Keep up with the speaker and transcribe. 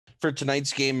For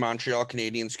tonight's game, Montreal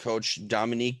Canadiens coach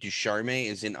Dominique Ducharme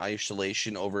is in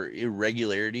isolation over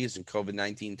irregularities in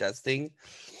COVID-19 testing.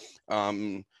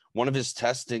 One of his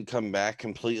tests didn't come back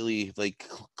completely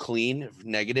clean,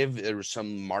 negative. There were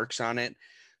some marks on it,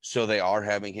 so they are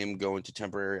having him go into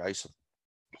temporary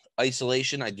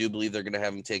isolation. I do believe they're going to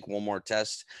have him take one more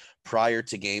test prior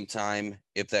to game time.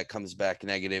 If that comes back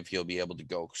negative, he'll be able to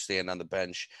go stand on the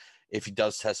bench. If he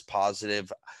does test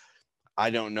positive, I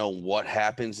don't know what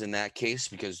happens in that case,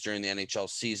 because during the NHL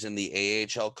season, the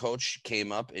AHL coach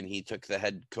came up and he took the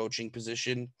head coaching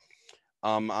position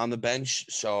on the bench.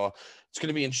 So it's going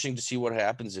to be interesting to see what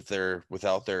happens if they're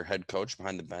without their head coach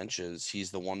behind the bench, as he's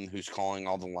the one who's calling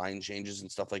all the line changes and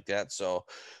stuff like that. So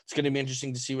it's going to be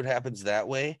interesting to see what happens that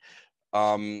way.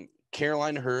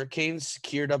 Carolina Hurricanes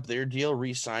geared up their deal,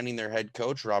 re-signing their head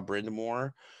coach, Rob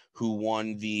Brind'Amour, who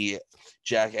won the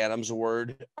Jack Adams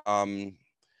Award.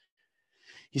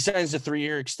 He signs a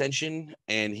 3-year extension,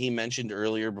 and he mentioned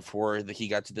earlier before that he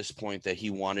got to this point that he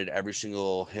wanted every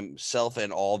single himself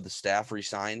and all of the staff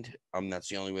re-signed. That's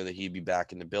the only way that he'd be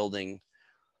back in the building.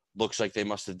 Looks like they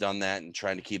must have done that and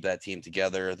trying to keep that team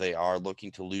together. They are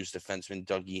looking to lose defenseman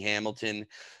Dougie Hamilton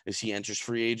as he enters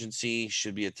free agency.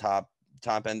 Should be a top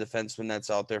end defenseman that's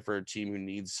out there for a team who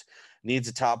needs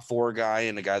a top 4 guy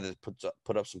and a guy that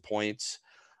put up some points.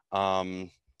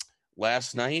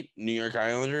 Last night, New York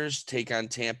Islanders take on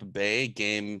Tampa Bay,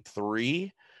 game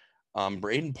 3.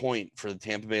 Braden Point for the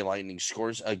Tampa Bay Lightning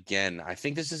scores again. I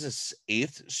think this is his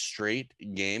 8th straight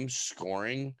game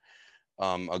scoring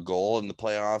a goal in the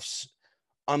playoffs.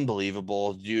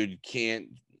 Unbelievable. Dude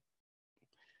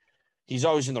he's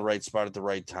always in the right spot at the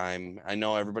right time. I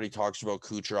know everybody talks about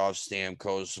Kucherov,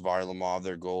 Stamkos, Varlamov,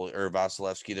 their goalie, or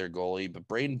Vasilevsky, their goalie, but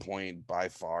Braden Point, by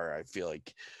far, I feel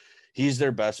like he's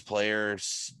their best player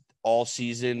all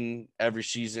season, every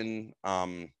season.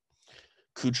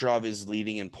 Kucherov is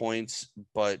leading in points,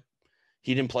 but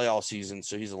he didn't play all season,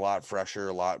 so he's a lot fresher,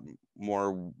 a lot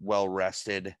more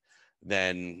well-rested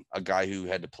than a guy who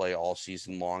had to play all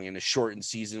season long. In a shortened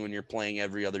season, when you're playing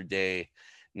every other day,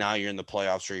 now you're in the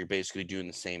playoffs where you're basically doing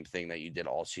the same thing that you did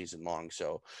all season long.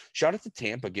 So shout out to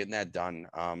Tampa getting that done.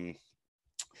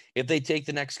 If they take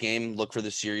the next game, look for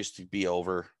the series to be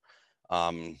over.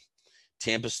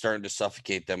 Tampa's starting to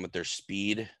suffocate them with their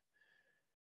speed,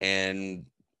 and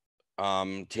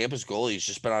Tampa's goalie's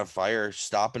just been on fire,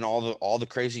 stopping all the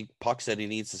crazy pucks that he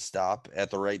needs to stop at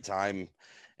the right time.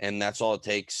 And that's all it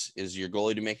takes, is your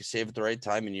goalie to make a save at the right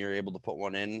time, and you're able to put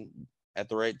one in at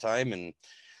the right time. And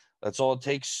that's all it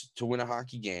takes to win a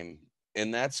hockey game.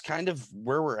 And that's kind of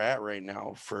where we're at right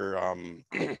now for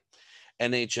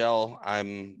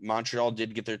NHL. Montreal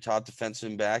did get their top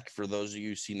defenseman back. For those of you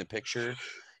who've seen the picture,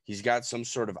 he's got some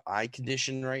sort of eye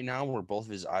condition right now where both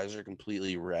of his eyes are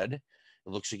completely red. It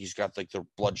looks like he's got like the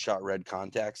bloodshot red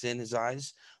contacts in his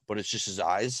eyes, but it's just his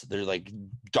eyes. They're like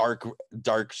dark,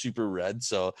 super red.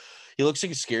 So he looks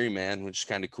like a scary man, which is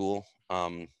kind of cool.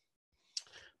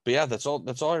 But yeah, that's all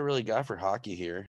I really got for hockey here.